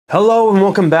Hello and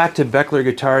welcome back to Beckler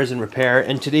Guitars and Repair,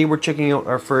 and today we're checking out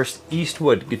our first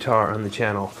Eastwood guitar on the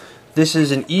channel. This is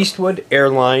an Eastwood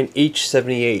Airline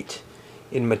H78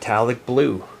 in metallic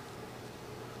blue.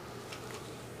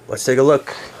 Let's take a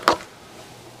look.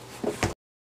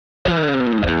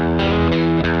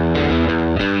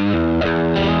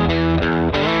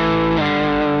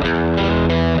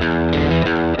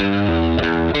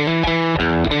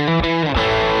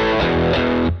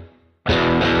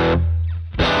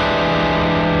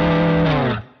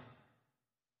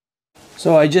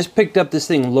 So I just picked up this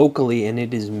thing locally and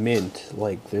it is mint.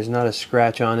 Like, there's not a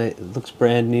scratch on it. It looks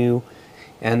brand new.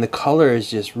 And the color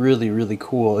is just really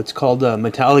cool. It's called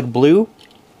metallic blue.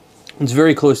 It's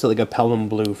very close to like a Pelham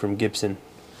blue from Gibson.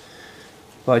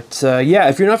 But yeah,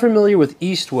 if you're not familiar with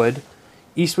Eastwood,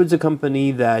 Eastwood's a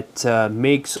company that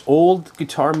makes old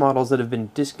guitar models that have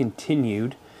been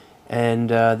discontinued.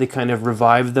 And they kind of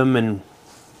revive them and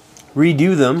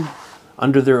redo them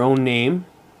under their own name.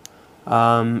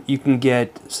 You can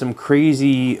get some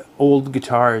crazy old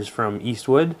guitars from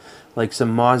Eastwood, like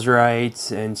some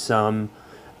Maserites and some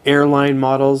Airline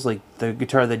models. Like the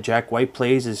guitar that Jack White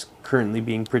plays is currently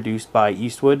being produced by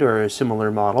Eastwood, or a similar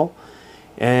model.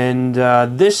 And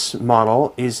this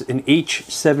model is an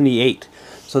H78.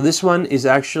 So this one is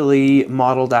actually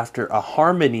modeled after a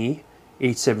Harmony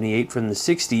H78 from the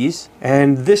 60s.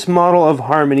 And this model of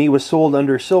Harmony was sold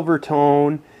under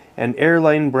Silvertone and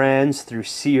Airline brands through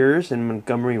Sears and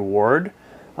Montgomery Ward.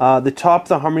 The top of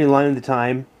the Harmony line at the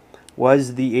time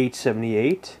was the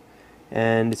H78,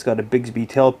 and it's got a Bigsby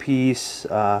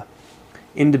tailpiece,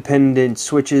 independent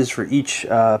switches for each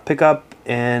pickup,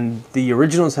 and the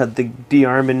originals had the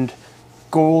de-armand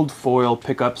gold foil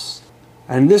pickups.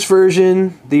 And this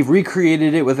version, they've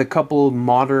recreated it with a couple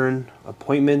modern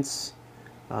appointments.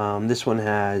 This one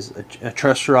has a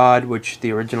truss rod, which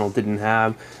the original didn't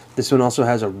have. This one also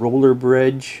has a roller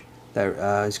bridge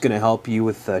that is going to help you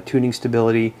with tuning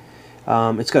stability.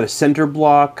 It's got a center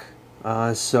block,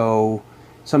 so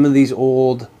some of these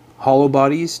old hollow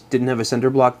bodies didn't have a center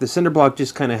block. The center block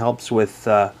just kind of helps with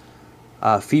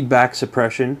feedback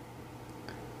suppression.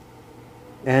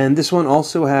 And this one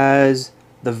also has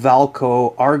the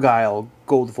Valco Argyle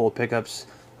gold foil pickups,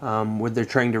 where they're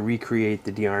trying to recreate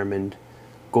the de-armand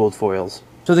gold foils.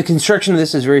 So the construction of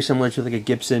this is very similar to like a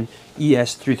Gibson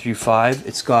ES335.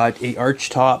 It's got a arch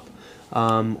top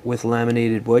with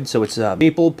laminated wood, so it's a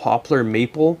maple, poplar,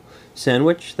 maple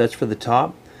sandwich. That's for the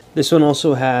top. This one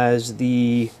also has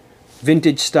the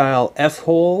vintage style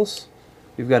F-holes.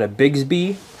 We've got a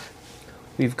Bigsby.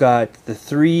 We've got the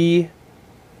 3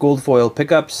 gold foil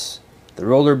pickups, the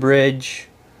roller bridge.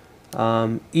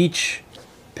 Each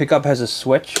pickup has a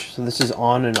switch, so this is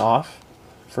on and off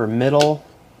for middle,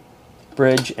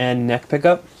 bridge, and neck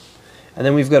pickup. And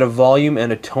then we've got a volume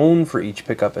and a tone for each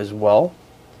pickup as well.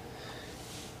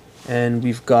 And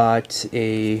we've got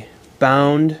a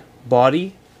bound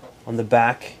body on the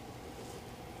back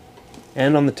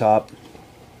and on the top.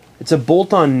 It's a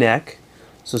bolt-on neck,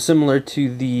 so similar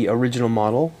to the original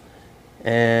model,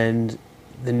 and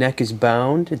the neck is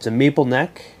bound. It's a maple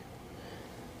neck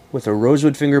with a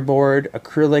rosewood fingerboard,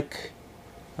 acrylic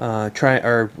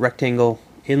rectangle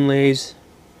inlays.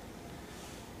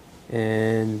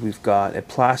 And we've got a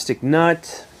plastic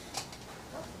nut,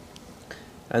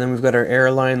 and then we've got our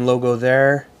Airline logo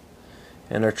there,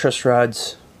 and our truss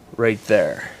rods right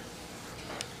there.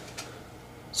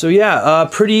 So yeah,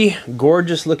 pretty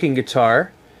gorgeous looking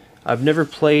guitar. I've never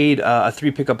played a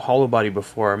 3 pickup hollow body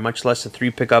before, much less a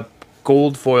 3 pickup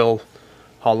gold foil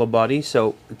hollow body,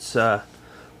 so it's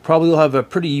probably will have a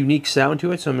pretty unique sound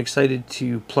to it, so I'm excited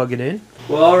to plug it in.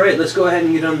 Well, alright, let's go ahead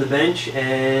and get on the bench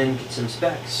and get some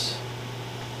specs.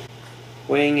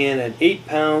 Weighing in at 8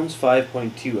 pounds,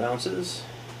 5.2 ounces.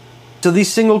 So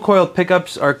these single coil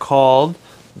pickups are called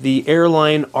the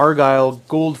Airline Argyle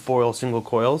Gold Foil single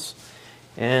coils.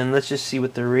 And let's just see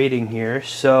what the rating here.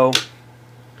 So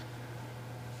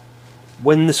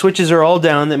when the switches are all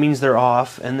down, that means they're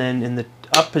off, and then in the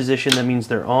up position, that means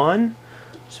they're on.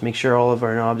 Just make sure all of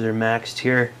our knobs are maxed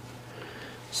here.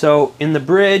 So in the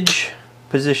bridge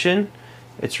position,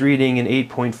 it's reading an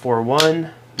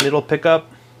 8.41, middle pickup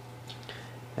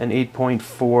an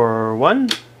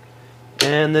 8.41,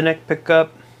 and the neck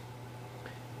pickup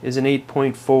is an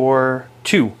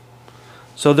 8.42.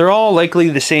 So they're all likely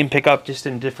the same pickup, just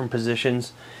in different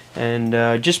positions,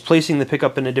 and just placing the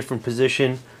pickup in a different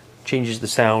position changes the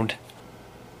sound.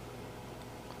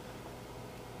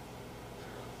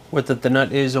 Width at the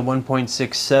nut is a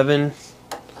 1.67,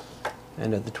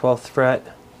 and at the 12th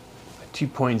fret a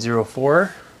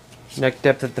 2.04. Neck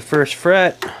depth at the 1st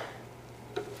fret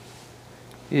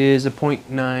is a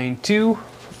 0.92.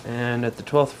 And at the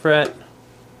 12th fret,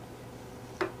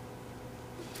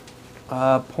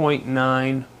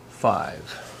 0.95.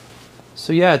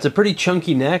 So yeah, it's a pretty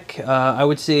chunky neck. I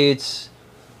would say it's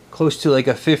close to like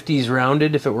a 50s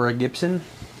rounded if it were a Gibson.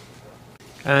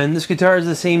 And this guitar is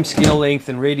the same scale length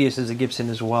and radius as a Gibson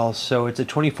as well. So it's a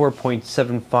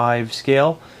 24.75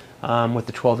 scale with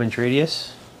the 12-inch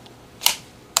radius.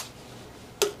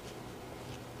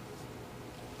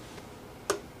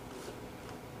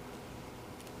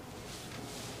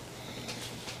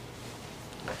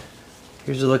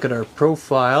 Here's a look at our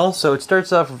profile. So it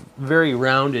starts off very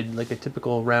rounded, like a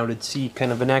typical rounded C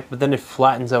kind of a neck, but then it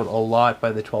flattens out a lot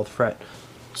by the 12th fret.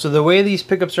 So the way these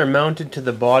pickups are mounted to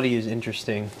the body is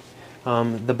interesting.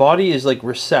 The body is like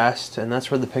recessed, and that's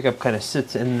where the pickup kind of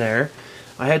sits in there.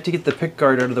 I had to get the pick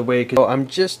guard out of the way, so I'm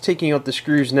just taking out the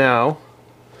screws now,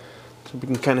 so we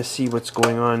can kind of see what's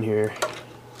going on here.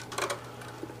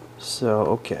 So,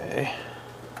 okay.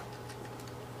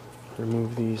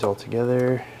 Remove these all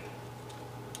together.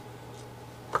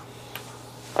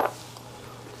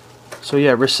 So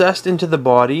yeah, recessed into the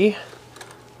body,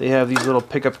 they have these little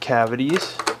pickup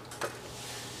cavities.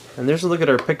 And there's a look at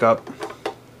our pickup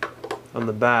on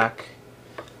the back.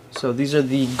 So these are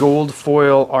the gold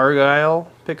foil argyle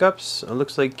pickups. It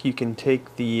looks like you can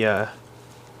take the,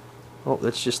 oh,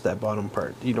 that's just that bottom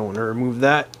part. You don't want to remove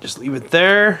that, just leave it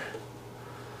there.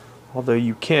 Although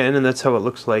you can, and that's how it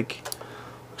looks like.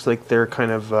 Looks like they're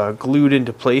kind of glued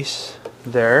into place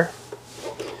there.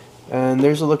 And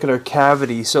there's a look at our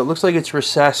cavity. So it looks like it's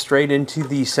recessed right into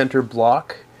the center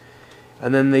block.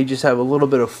 And then they just have a little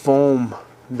bit of foam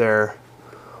there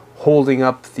holding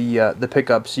up the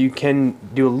pickup. So you can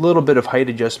do a little bit of height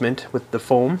adjustment with the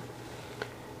foam.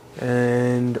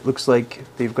 And it looks like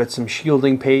they've got some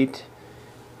shielding paint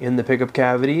in the pickup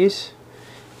cavities.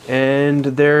 And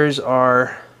there's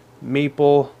our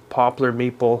poplar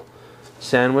maple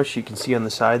sandwich you can see on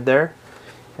the side there.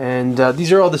 And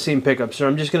these are all the same pickups, so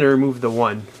I'm just going to remove the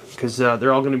one because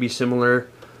they're all going to be similar.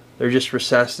 They're just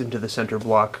recessed into the center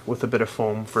block with a bit of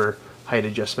foam for height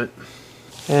adjustment.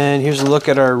 And here's a look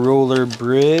at our roller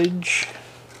bridge,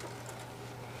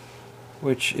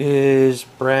 which is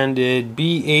branded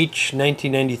BH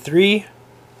 1993.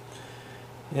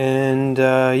 And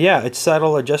yeah, it's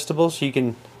saddle adjustable, so you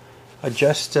can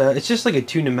adjust. It's just like a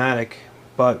two-pneumatic,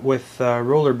 but with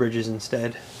roller bridges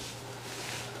instead.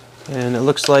 And it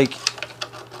looks like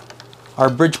our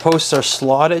bridge posts are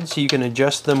slotted, so you can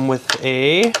adjust them with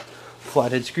a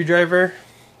flathead screwdriver.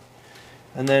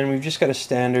 And then we've just got a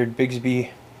standard Bigsby.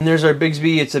 And there's our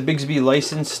Bigsby. It's a Bigsby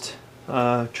licensed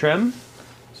trim,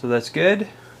 so that's good.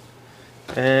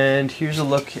 And here's a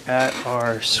look at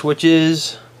our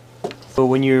switches. So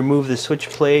when you remove the switch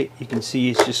plate, you can see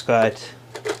it's just got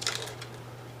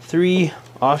 3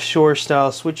 offshore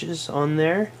style switches on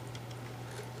there.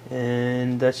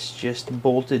 And that's just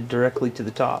bolted directly to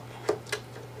the top.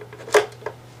 I'm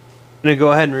going to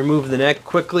go ahead and remove the neck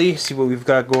quickly, see what we've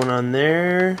got going on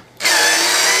there.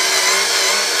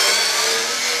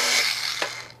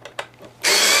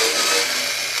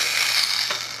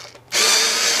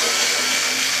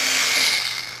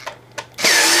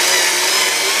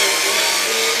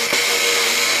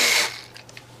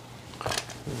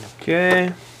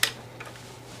 Okay.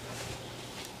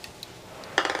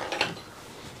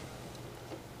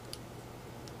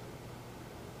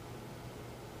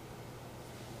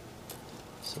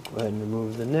 So go ahead and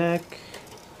remove the neck.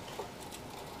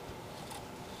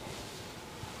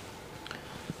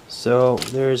 So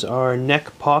there's our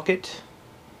neck pocket.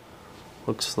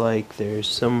 Looks like there's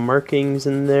some markings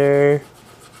in there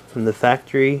from the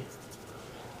factory.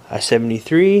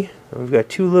 I-73. We've got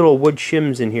 2 little wood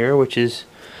shims in here, which is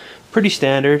pretty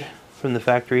standard from the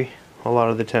factory a lot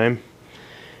of the time.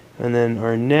 And then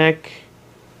our neck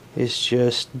is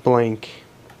just blank.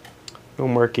 No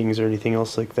markings or anything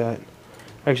else like that.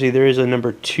 Actually, there is a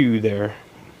number 2 there.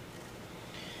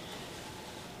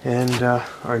 And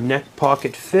our neck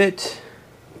pocket fit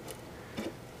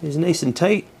is nice and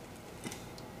tight.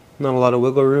 Not a lot of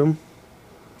wiggle room.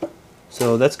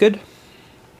 So that's good.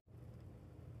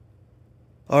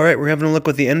 Alright, we're having a look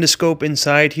with the endoscope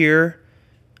inside here.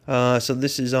 So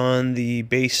this is on the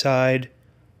bass side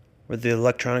where the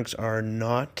electronics are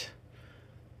not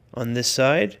on this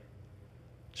side.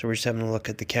 So we're just having a look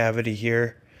at the cavity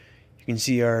here. You can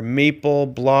see our maple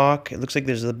block. It looks like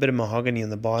there's a bit of mahogany on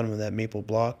the bottom of that maple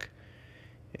block.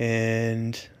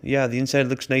 And yeah, the inside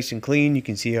looks nice and clean. You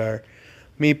can see our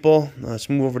maple. Let's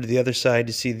move over to the other side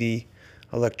to see the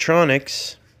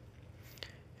electronics.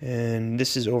 And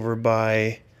this is over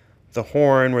by the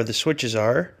horn where the switches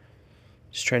are.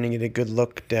 Just trying to get a good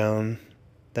look down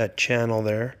that channel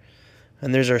there.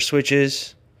 And there's our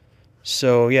switches.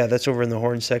 So yeah, that's over in the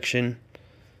horn section.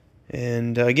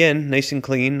 And again, nice and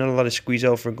clean, not a lot of squeeze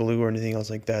out for glue or anything else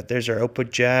like that. There's our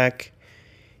output jack,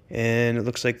 and it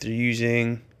looks like they're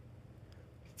using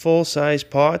full-size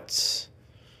pots.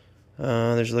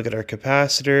 There's a look at our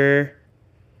capacitor,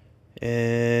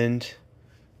 and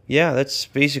yeah, that's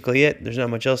basically it. There's not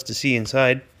much else to see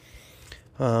inside,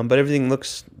 but everything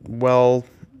looks well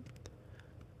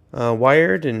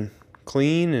wired and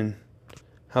clean and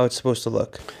how it's supposed to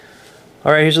look.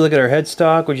 Alright, here's a look at our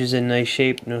headstock, which is in nice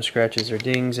shape. No scratches or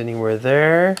dings anywhere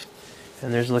there.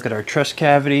 And there's a look at our truss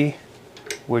cavity,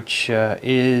 which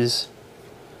is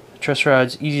the truss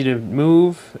rod's easy to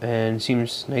move and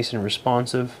seems nice and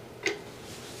responsive.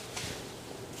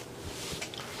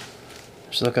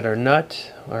 Let's look at our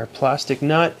nut, our plastic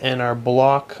nut, and our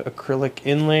block acrylic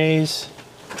inlays.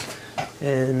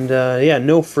 And yeah,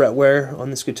 no fret wear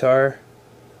on this guitar.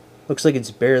 Looks like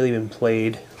it's barely been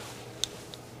played.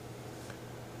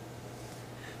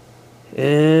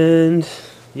 And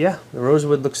yeah, the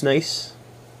rosewood looks nice.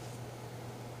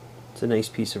 It's a nice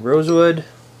piece of rosewood.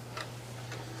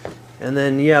 And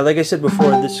then yeah, like I said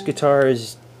before, this guitar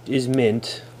is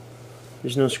mint.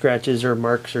 There's no scratches or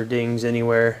marks or dings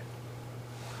anywhere.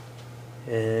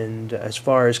 And as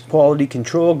far as quality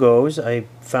control goes, I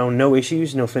found no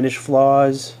issues, no finish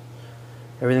flaws.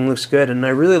 Everything looks good, and I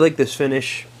really like this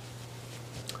finish.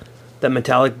 That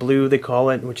metallic blue they call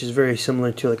it, which is very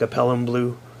similar to like a Pelham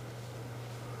blue.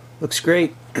 Looks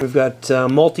great. We've got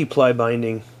multi-ply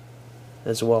binding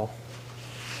as well.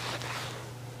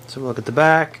 So we'll look at the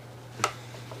back.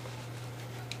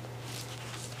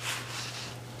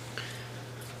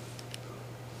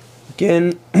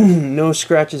 Again, no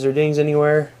scratches or dings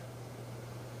anywhere.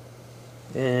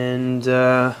 And it's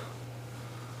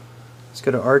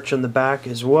got an arch on the back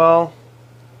as well.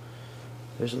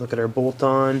 There's a look at our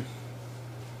bolt-on.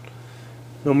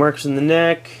 No marks in the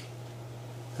neck.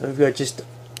 And we've got just,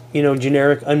 you know,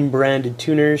 generic unbranded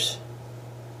tuners,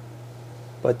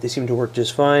 but they seem to work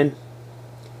just fine.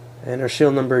 And our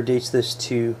serial number dates this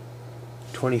to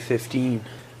 2015.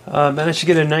 Managed to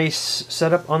get a nice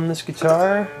setup on this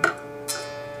guitar.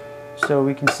 So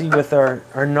we can see with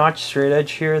our notch straight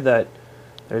edge here that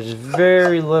there's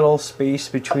very little space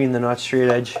between the notch straight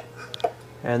edge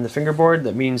and the fingerboard.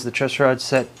 That means the truss rod's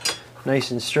set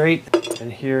nice and straight.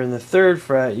 And here in the 3rd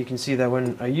fret, you can see that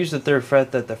when I use the 3rd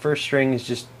fret, that the 1st string is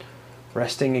just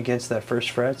resting against that 1st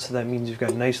fret. So that means we've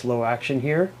got nice low action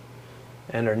here,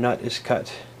 and our nut is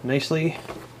cut nicely.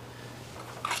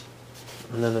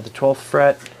 And then at the 12th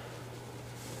fret,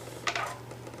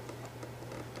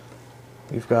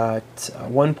 we've got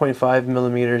 1.5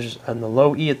 millimeters on the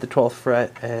low E at the 12th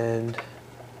fret, and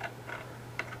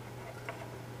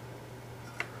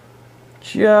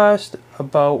just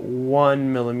about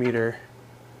 1 millimeter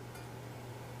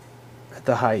at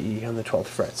the high E on the 12th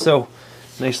fret. So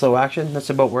nice low action. That's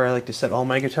about where I like to set all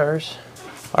my guitars.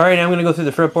 Alright, I'm going to go through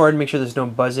the fretboard and make sure there's no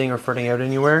buzzing or fretting out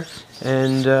anywhere.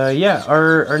 And yeah,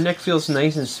 our neck feels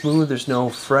nice and smooth. There's no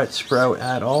fret sprout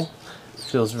at all. It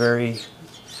feels very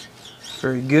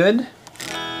good.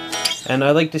 And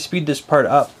I like to speed this part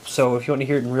up, so if you want to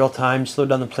hear it in real time, slow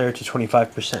down the player to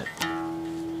 25%.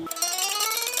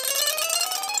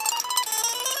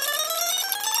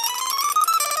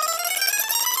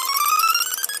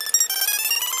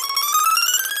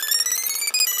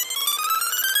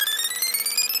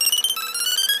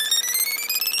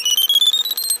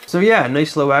 So yeah,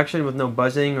 nice low action with no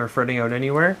buzzing or fretting out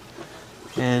anywhere,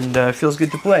 and feels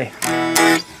good to play.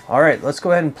 Alright, let's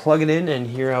go ahead and plug it in and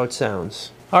hear how it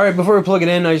sounds. Alright, before we plug it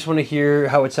in, I just want to hear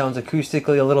how it sounds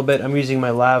acoustically a little bit. I'm using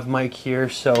my lav mic here,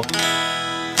 so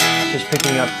just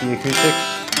picking up the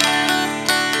acoustics.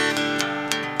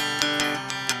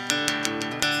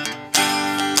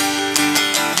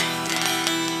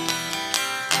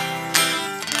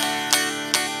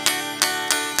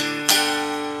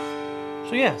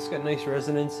 So yeah, it's got nice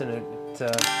resonance, and it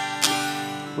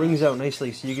rings out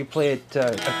nicely, so you can play it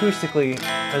acoustically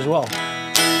as well.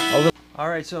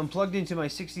 Alright, so I'm plugged into my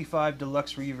 65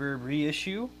 Deluxe Reverb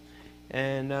reissue,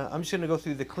 and I'm just going to go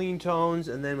through the clean tones,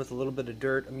 and then with a little bit of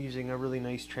dirt, I'm using a really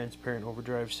nice transparent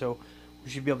overdrive, so we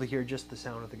should be able to hear just the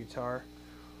sound of the guitar.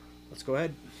 Let's go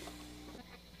ahead.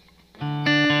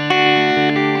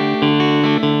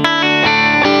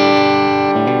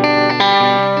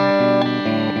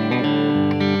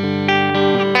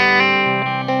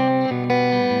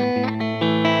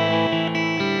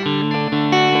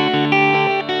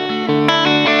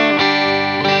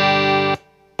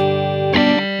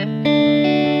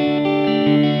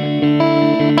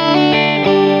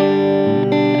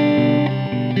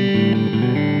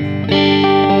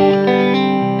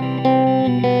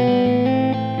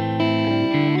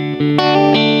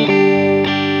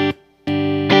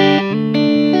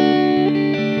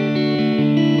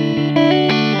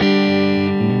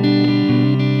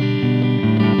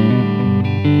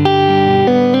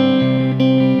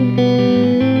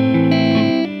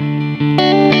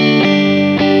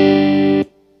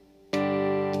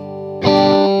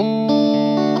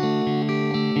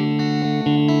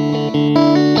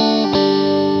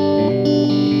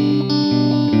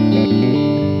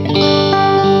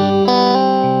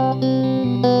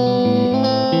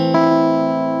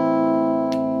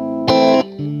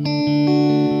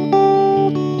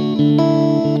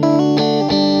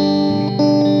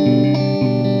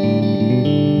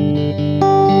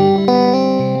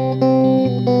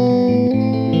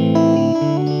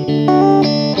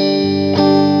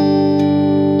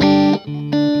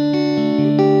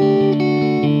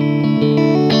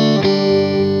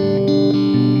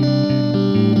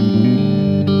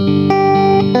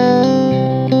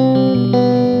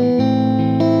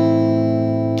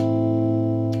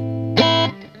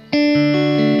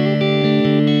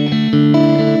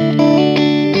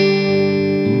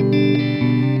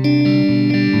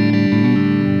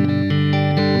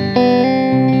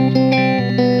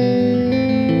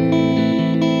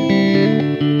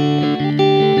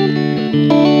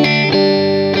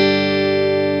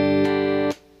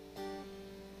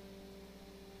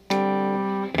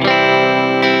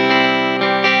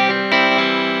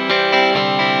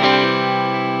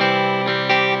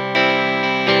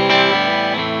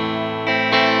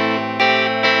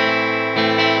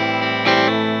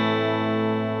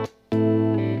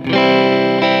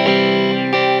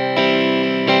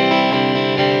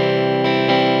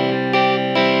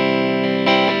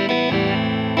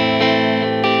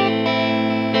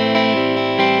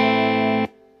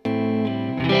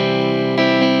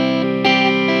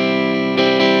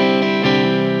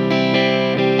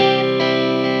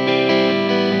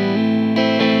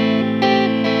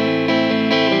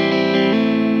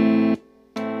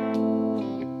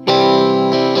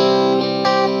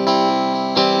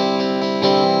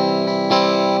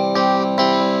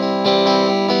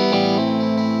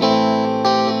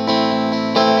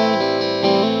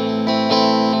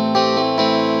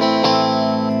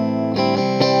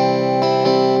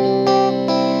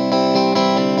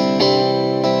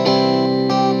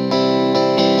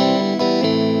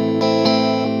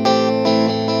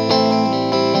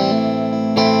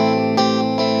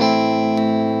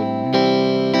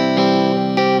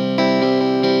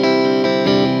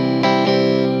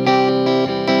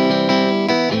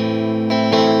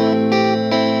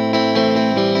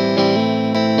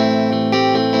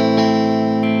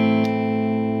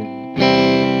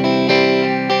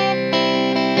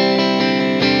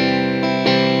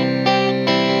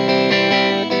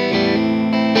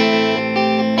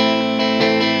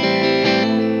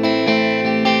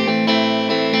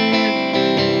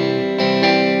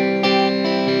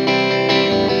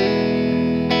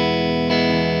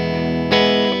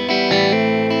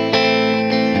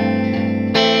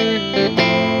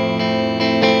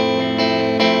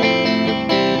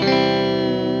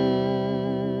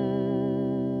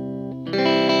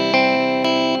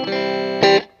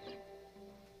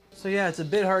 it's a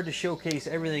bit hard to showcase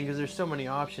everything because there's so many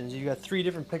options. You got 3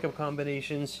 different pickup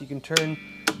combinations. You can turn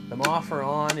them off or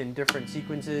on in different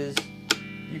sequences.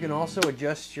 You can also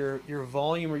adjust your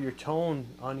volume or your tone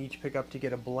on each pickup to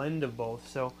get a blend of both.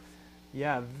 So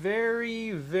yeah,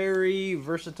 very, very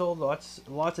versatile. Lots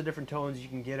of different tones you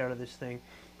can get out of this thing.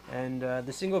 And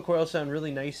the single coils sound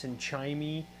really nice and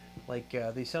chimey. Like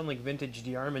they sound like vintage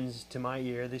Diarmans to my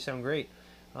ear. They sound great.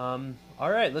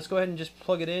 All right, let's go ahead and just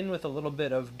plug it in with a little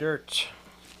bit of dirt.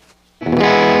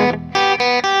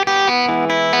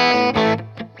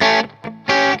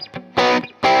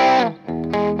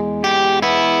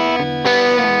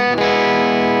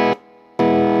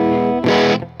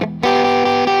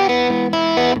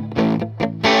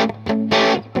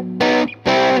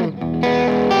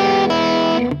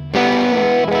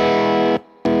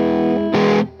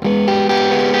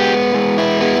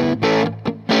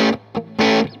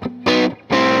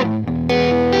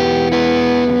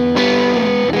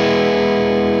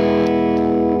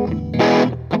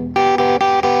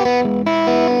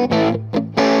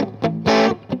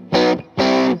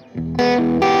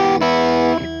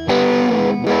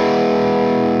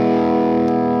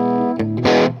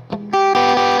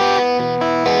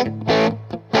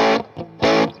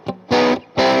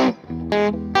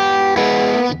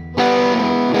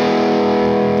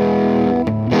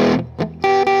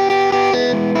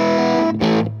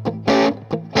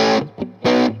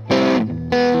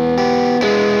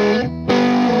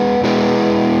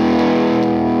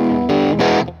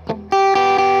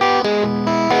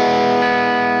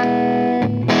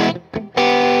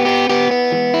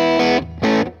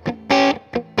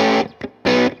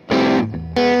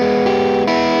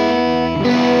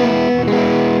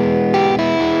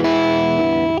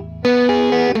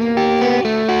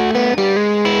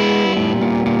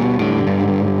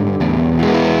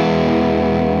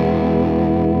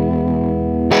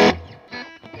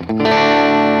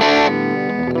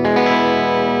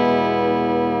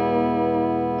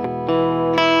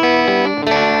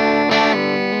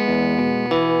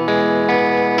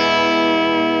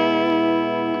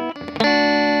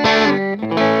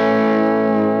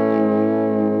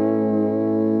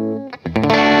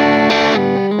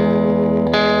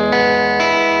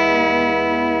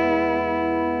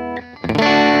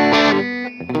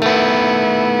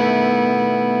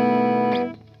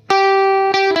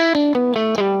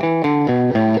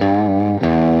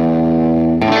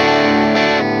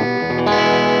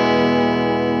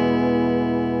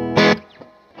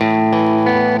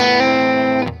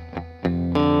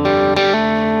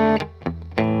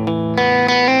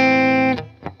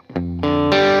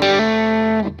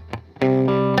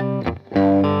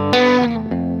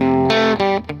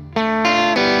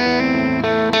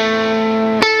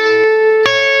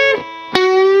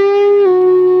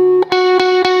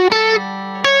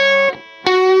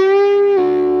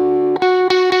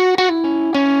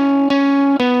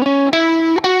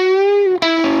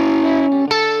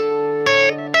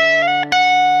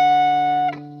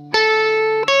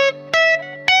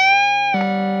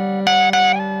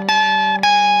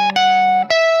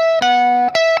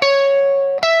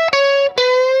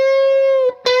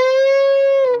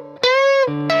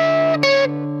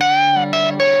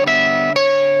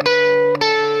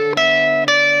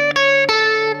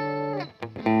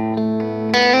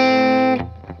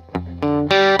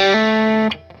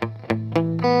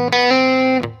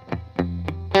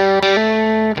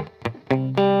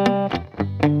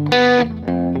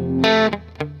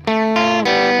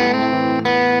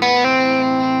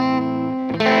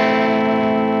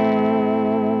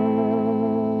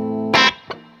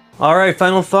 All right,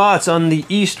 final thoughts on the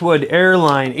Eastwood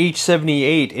Airline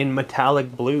H78 in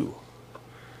metallic blue.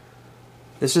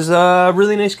 This is a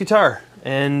really nice guitar,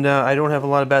 and I don't have a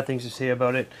lot of bad things to say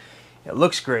about it. It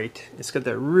looks great. It's got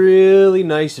that really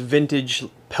nice vintage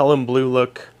Pelham blue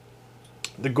look.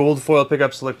 The gold foil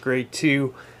pickups look great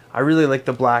too. I really like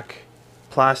the black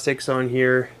plastics on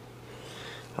here.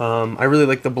 I really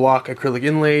like the block acrylic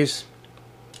inlays.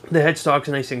 The headstock's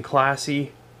nice and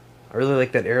classy. I really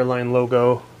like that airline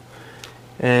logo.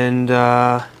 And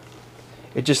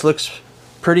it just looks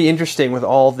pretty interesting with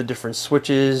all the different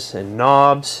switches and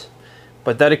knobs.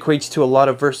 But that equates to a lot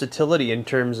of versatility in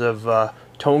terms of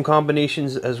tone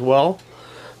combinations as well.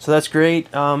 So that's great.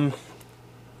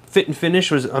 Fit and finish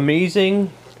was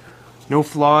amazing. No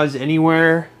flaws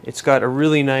anywhere. It's got a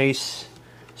really nice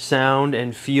sound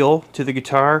and feel to the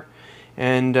guitar.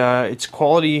 And it's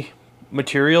quality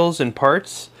materials and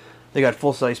parts. They got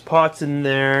full-size pots in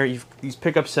there. These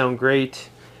pickups sound great,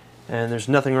 and there's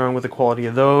nothing wrong with the quality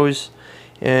of those.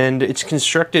 And it's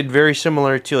constructed very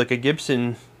similar to like a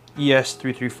Gibson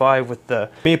ES335 with the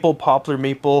maple, poplar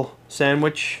maple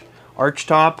sandwich, arch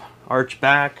top, arch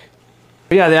back.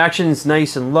 But yeah, the action's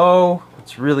nice and low.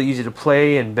 It's really easy to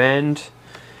play and bend.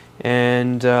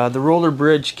 And the roller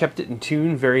bridge kept it in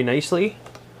tune very nicely.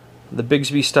 The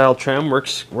Bigsby style trem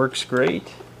works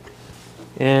great.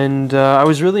 And I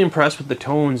was really impressed with the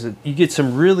tones. You get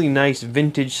some really nice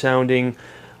vintage sounding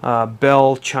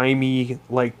bell chimey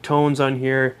like tones on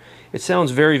here. It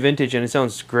sounds very vintage and it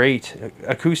sounds great.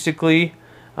 Acoustically,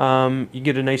 you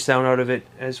get a nice sound out of it,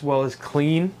 as well as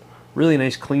clean. Really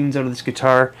nice cleans out of this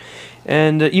guitar.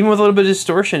 And even with a little bit of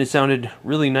distortion, it sounded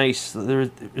really nice.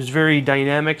 It was very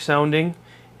dynamic sounding,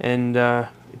 and it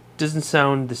doesn't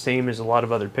sound the same as a lot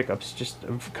of other pickups. Just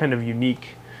kind of unique,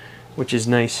 which is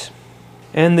nice.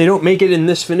 And they don't make it in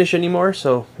this finish anymore,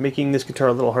 so making this guitar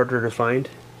a little harder to find.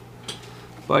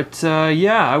 But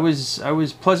yeah, I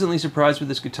was pleasantly surprised with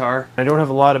this guitar. I don't have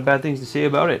a lot of bad things to say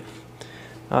about it.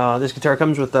 This guitar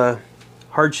comes with a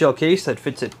hard shell case that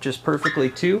fits it just perfectly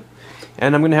too.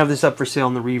 And I'm going to have this up for sale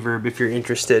on the Reverb if you're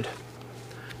interested.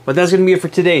 But that's going to be it for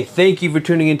today. Thank you for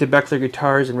tuning in to Beckler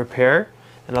Guitars and Repair,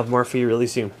 and I'll have more for you really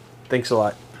soon. Thanks a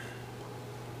lot.